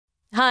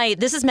Hi,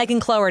 this is Megan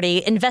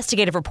Cloherty,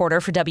 investigative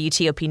reporter for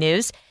WTOP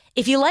News.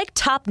 If you like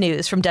top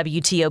news from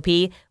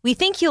WTOP, we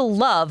think you'll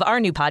love our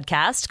new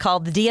podcast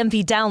called The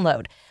DMV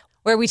Download,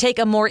 where we take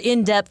a more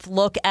in-depth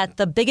look at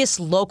the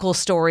biggest local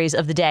stories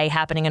of the day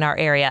happening in our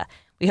area.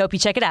 We hope you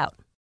check it out.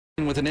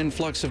 With an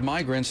influx of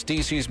migrants,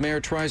 D.C.'s mayor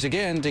tries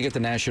again to get the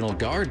National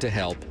Guard to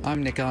help.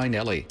 I'm Nick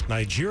Einelli.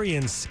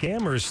 Nigerian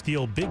scammers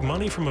steal big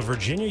money from a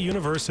Virginia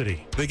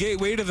university. The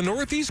gateway to the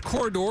Northeast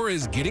Corridor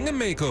is getting a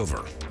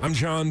makeover. I'm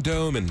John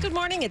Doman. Good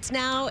morning. It's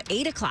now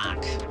 8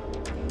 o'clock.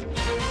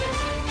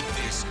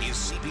 This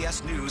is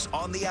CBS News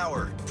on the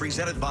Hour,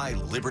 presented by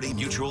Liberty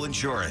Mutual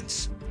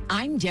Insurance.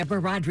 I'm Deborah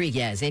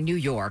Rodriguez in New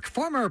York.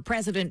 Former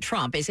President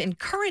Trump is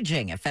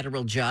encouraging a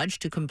federal judge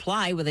to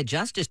comply with a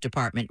Justice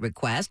Department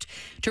request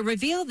to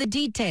reveal the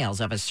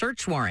details of a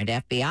search warrant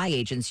FBI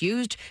agents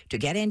used to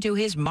get into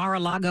his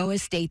Mar-a-Lago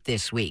estate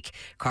this week.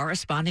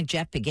 Correspondent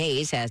Jeff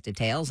Pegues has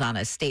details on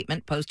a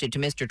statement posted to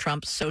Mr.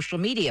 Trump's social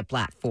media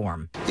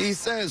platform. He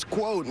says,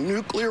 quote,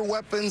 nuclear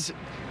weapons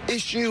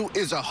issue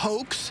is a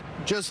hoax,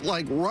 just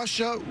like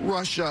Russia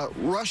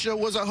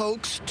was a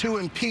hoax. 2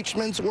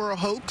 impeachments were a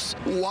hoax.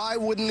 Why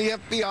wouldn't the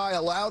FBI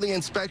allow the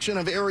inspection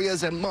of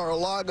areas at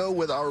Mar-a-Lago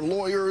with our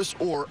lawyers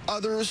or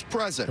others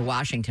present? The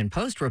Washington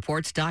Post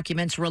reports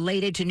documents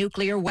related to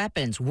nuclear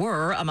weapons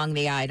were among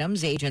the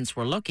items agents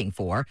were looking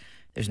for.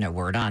 There's no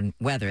word on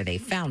whether they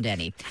found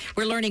any.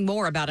 We're learning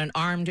more about an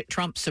armed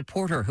Trump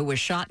supporter who was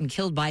shot and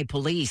killed by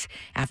police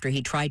after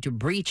he tried to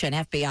breach an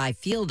FBI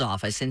field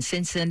office in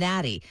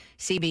Cincinnati.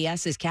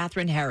 CBS's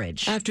Catherine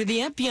Herridge. After the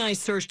FBI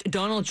searched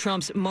Donald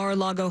Trump's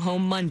Mar-a-Lago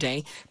home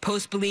Monday,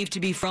 posts believed to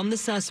be from the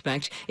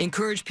suspect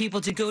encouraged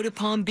people to go to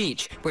Palm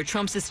Beach, where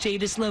Trump's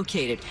estate is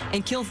located,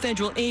 and kill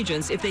federal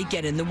agents if they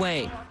get in the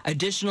way.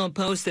 Additional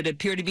posts that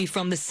appear to be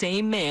from the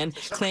same man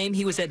claim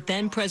he was at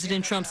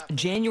then-President Trump's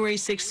January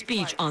 6th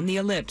speech on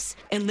the Ellipse,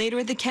 and later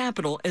at the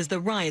Capitol as the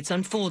riots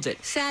unfolded.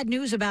 Sad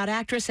news about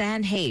actress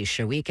Anne Heche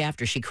a week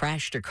after she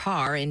crashed her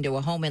car into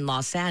a home in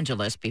Los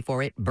Angeles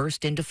before it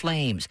burst into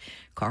flames.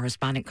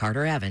 Correspondent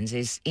Carter Evans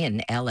is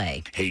in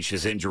L.A.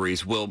 Heche's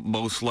injuries will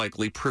most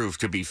likely prove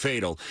to be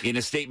fatal. In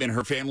a statement,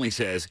 her family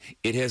says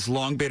it has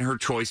long been her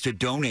choice to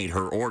donate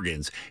her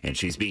organs, and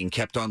she's being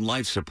kept on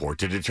life support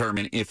to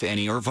determine if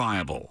any are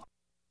viable.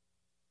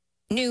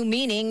 New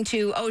meaning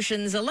to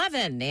Ocean's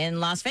 11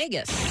 in Las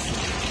Vegas.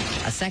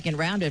 A second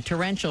round of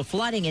torrential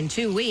flooding in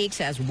 2 weeks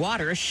as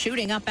water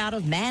shooting up out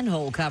of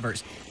manhole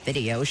covers.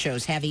 Video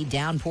shows heavy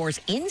downpours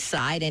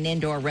inside an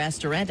indoor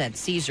restaurant at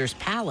Caesars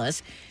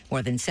Palace.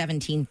 More than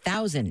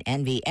 17,000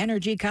 NV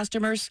Energy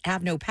customers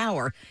have no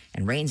power,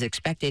 and rain's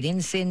expected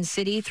in Sin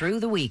City through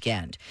the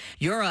weekend.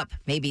 Europe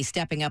may be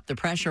stepping up the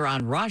pressure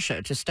on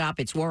Russia to stop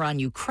its war on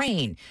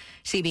Ukraine.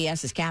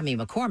 CBS's Cami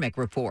McCormick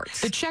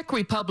reports. The Czech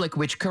Republic,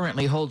 which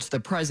currently holds the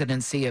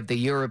presidency of the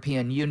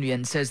European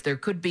Union, says there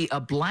could be a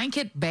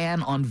blanket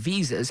ban on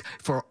visas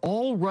for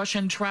all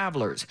Russian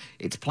travelers.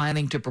 It's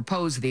planning to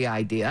propose the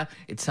idea.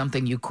 It's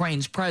something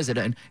Ukraine's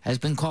president has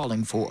been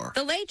calling for.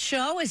 The Late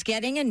Show is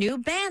getting a new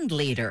band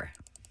leader.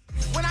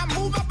 When I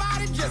move my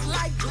body just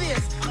like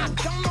this, I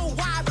don't know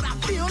why, but I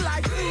feel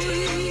like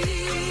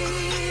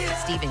this.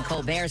 Stephen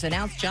Colbert's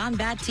announced John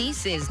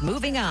Batiste is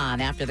moving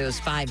on after those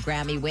 5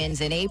 Grammy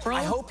wins in April.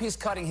 I hope he's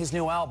cutting his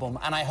new album,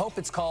 and I hope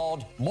it's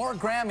called More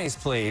Grammys,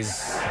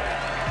 Please.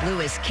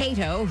 Louis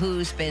Cato,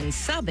 who's been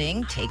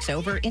subbing, takes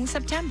over in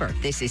September.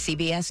 This is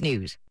CBS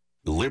News.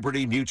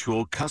 Liberty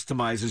Mutual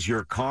customizes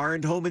your car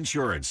and home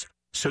insurance,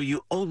 so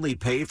you only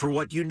pay for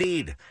what you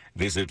need.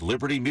 Visit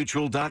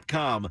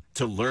libertymutual.com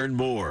to learn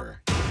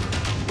more.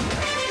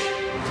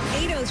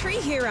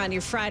 8:03 here on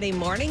your Friday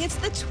morning. It's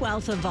the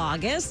 12th of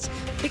August.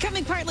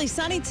 Becoming partly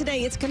sunny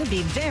today. It's going to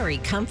be very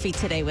comfy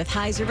today with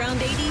highs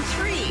around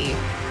 83.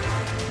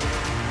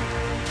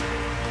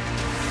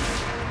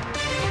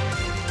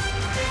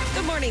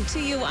 Good morning to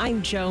you.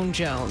 I'm Joan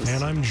Jones.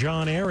 And I'm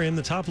John Aaron.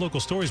 The top local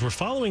stories we're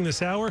following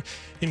this hour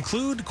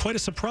include quite a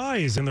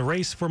surprise in the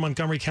race for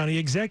Montgomery County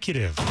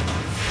Executive.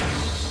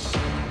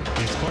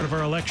 It's part of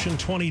our election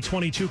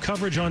 2022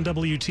 coverage on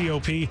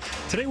WTOP.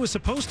 Today was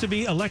supposed to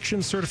be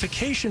election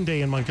certification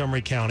day in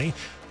Montgomery County,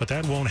 but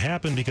that won't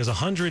happen because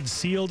 100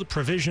 sealed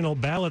provisional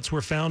ballots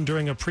were found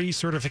during a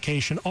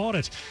pre-certification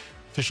audit.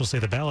 Officials say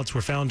the ballots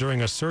were found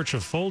during a search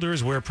of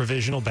folders where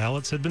provisional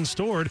ballots had been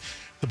stored.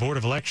 The Board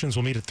of Elections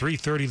will meet at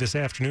 3:30 this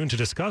afternoon to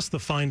discuss the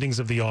findings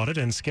of the audit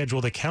and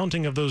schedule the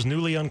counting of those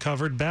newly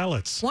uncovered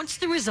ballots. Once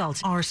the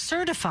results are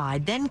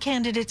certified, then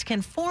candidates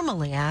can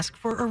formally ask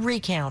for a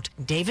recount.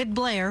 David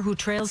Blair, who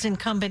trails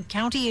incumbent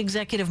County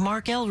Executive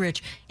Mark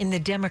Elrich in the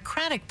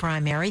Democratic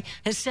primary,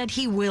 has said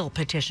he will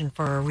petition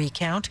for a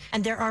recount,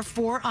 and there are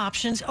 4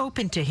 options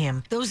open to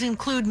him. Those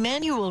include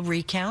manual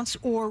recounts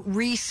or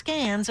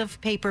rescans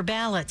of paper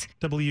ballots.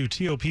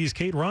 WTOP's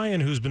Kate Ryan,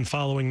 who's been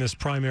following this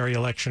primary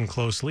election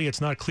closely. It's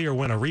not clear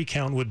when a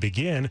recount would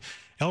begin.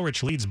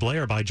 Elrich leads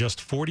Blair by just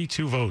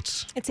 42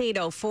 votes. It's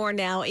 8:04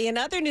 now. In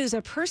other news,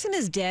 a person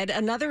is dead.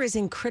 Another is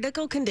in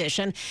critical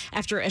condition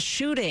after a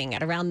shooting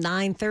at around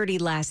 9:30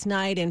 last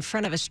night in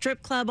front of a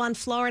strip club on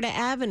Florida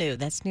Avenue.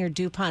 That's near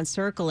DuPont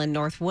Circle in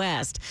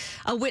Northwest.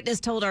 A witness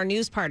told our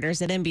news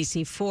partners at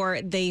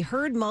NBC4 they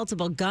heard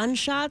multiple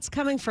gunshots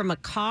coming from a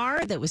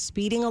car that was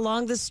speeding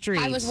along the street.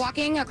 I was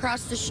walking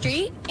across the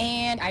street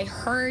and I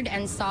heard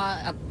and saw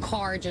a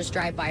car just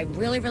drive by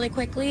really, really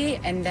quickly.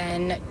 And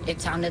then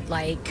it sounded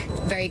like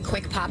very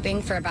quick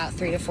popping for about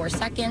 3 to 4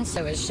 seconds.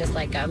 So it was just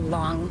like a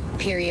long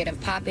period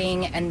of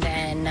popping, and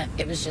then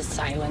it was just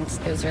silence.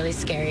 It was really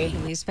scary.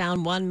 Police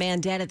found one man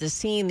dead at the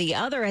scene. The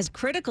other has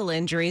critical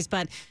injuries,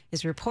 but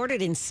is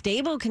reported in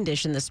stable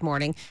condition this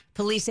morning.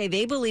 Police say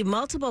they believe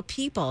multiple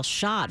people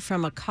shot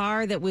from a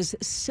car that was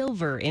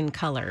silver in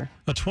color.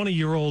 A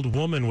 20-year-old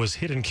woman was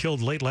hit and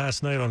killed late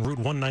last night on Route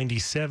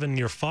 197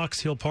 near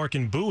Fox Hill Park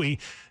in Bowie.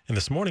 And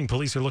this morning,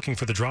 police are looking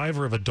for the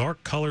driver of a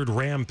dark-colored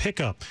Ram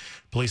pickup.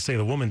 Police say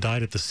the woman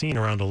died at the scene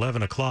around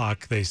 11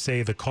 o'clock. They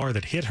say the car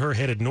that hit her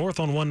headed north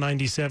on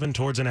 197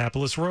 towards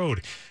Annapolis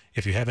Road.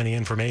 If you have any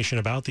information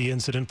about the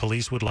incident,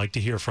 police would like to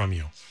hear from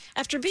you.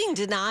 After being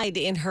denied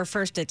in her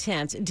first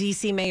attempt,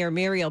 D.C. Mayor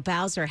Muriel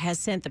Bowser has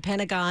sent the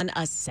Pentagon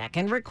a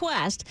second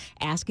request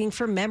asking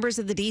for members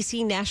of the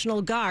D.C.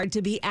 National Guard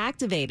to be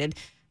activated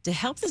to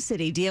help the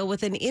city deal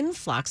with an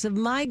influx of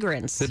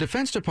migrants. The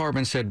Defense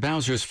Department said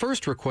Bowser's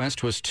first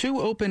request was too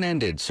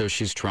open-ended, so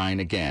she's trying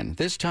again,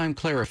 this time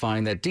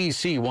clarifying that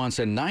D.C. wants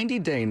a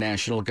 90-day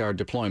National Guard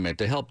deployment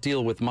to help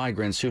deal with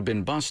migrants who've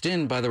been bussed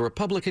in by the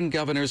Republican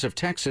governors of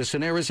Texas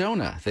and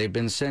Arizona. They've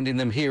been sending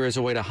them here as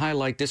a way to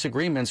highlight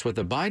disagreements with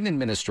the Biden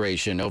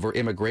administration over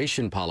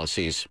immigration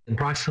policies.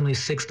 Approximately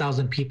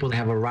 6,000 people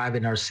have arrived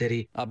in our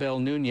city. Abel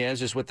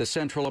Nunez is with the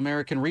Central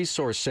American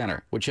Resource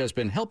Center, which has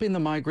been helping the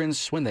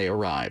migrants when they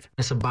arrive.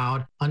 It's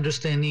about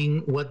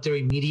understanding what their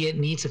immediate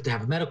needs, if they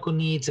have medical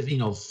needs, if,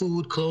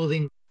 food,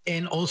 clothing,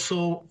 and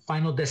also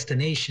final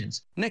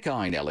destinations. Nick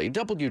Einelli,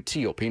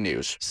 WTOP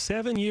News.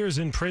 7 years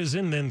in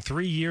prison, then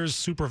 3 years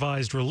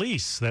supervised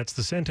release. That's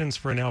the sentence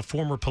for a now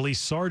former police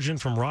sergeant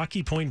from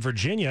Rocky Point,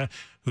 Virginia,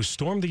 who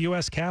stormed the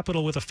U.S.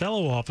 Capitol with a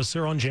fellow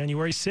officer on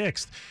January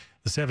 6th.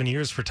 The 7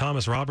 years for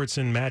Thomas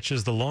Robertson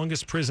matches the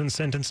longest prison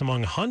sentence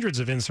among hundreds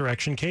of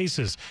insurrection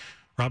cases.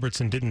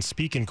 Robertson didn't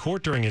speak in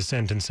court during his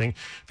sentencing.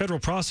 Federal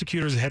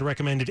prosecutors had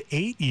recommended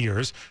 8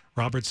 years.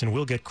 Robertson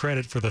will get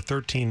credit for the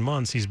 13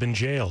 months he's been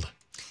jailed.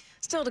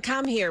 Still to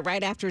come here,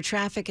 right after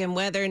traffic and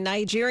weather,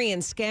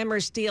 Nigerian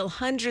scammers steal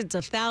hundreds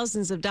of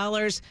thousands of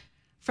dollars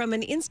from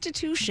an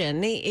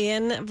institution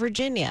in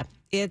Virginia.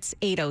 It's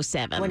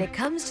 8:07. When it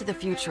comes to the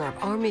future of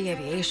Army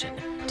aviation,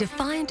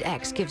 Defiant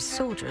X gives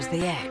soldiers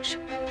the edge.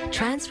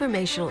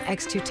 Transformational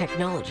X2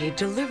 technology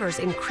delivers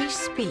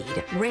increased speed,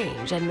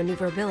 range, and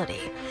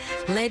maneuverability.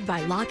 Led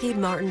by Lockheed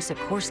Martin,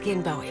 Sikorsky,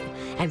 and Boeing,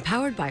 and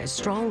powered by a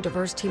strong,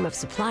 diverse team of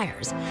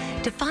suppliers,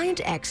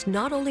 Defiant X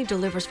not only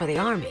delivers for the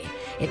Army,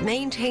 it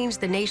maintains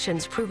the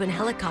nation's proven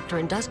helicopter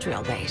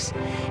industrial base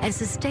and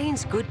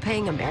sustains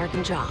good-paying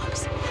American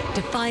jobs.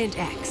 Defiant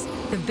X,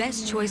 the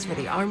best choice for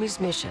the Army's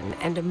mission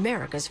and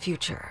America's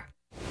future.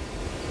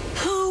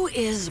 Who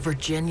is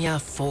Virginia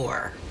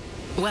for?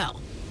 Well,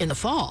 in the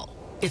fall,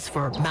 it's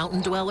for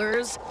mountain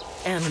dwellers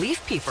and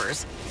leaf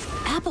peepers,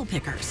 apple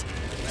pickers,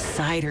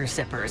 cider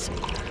sippers,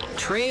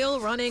 trail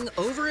running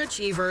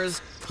overachievers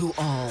who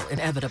all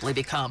inevitably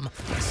become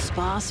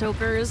spa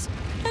soakers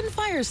and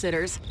fire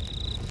sitters.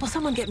 Will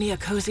someone get me a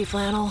cozy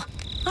flannel?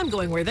 I'm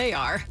going where they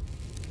are.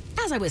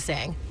 As I was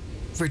saying,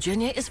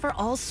 Virginia is for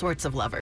all sorts of lovers.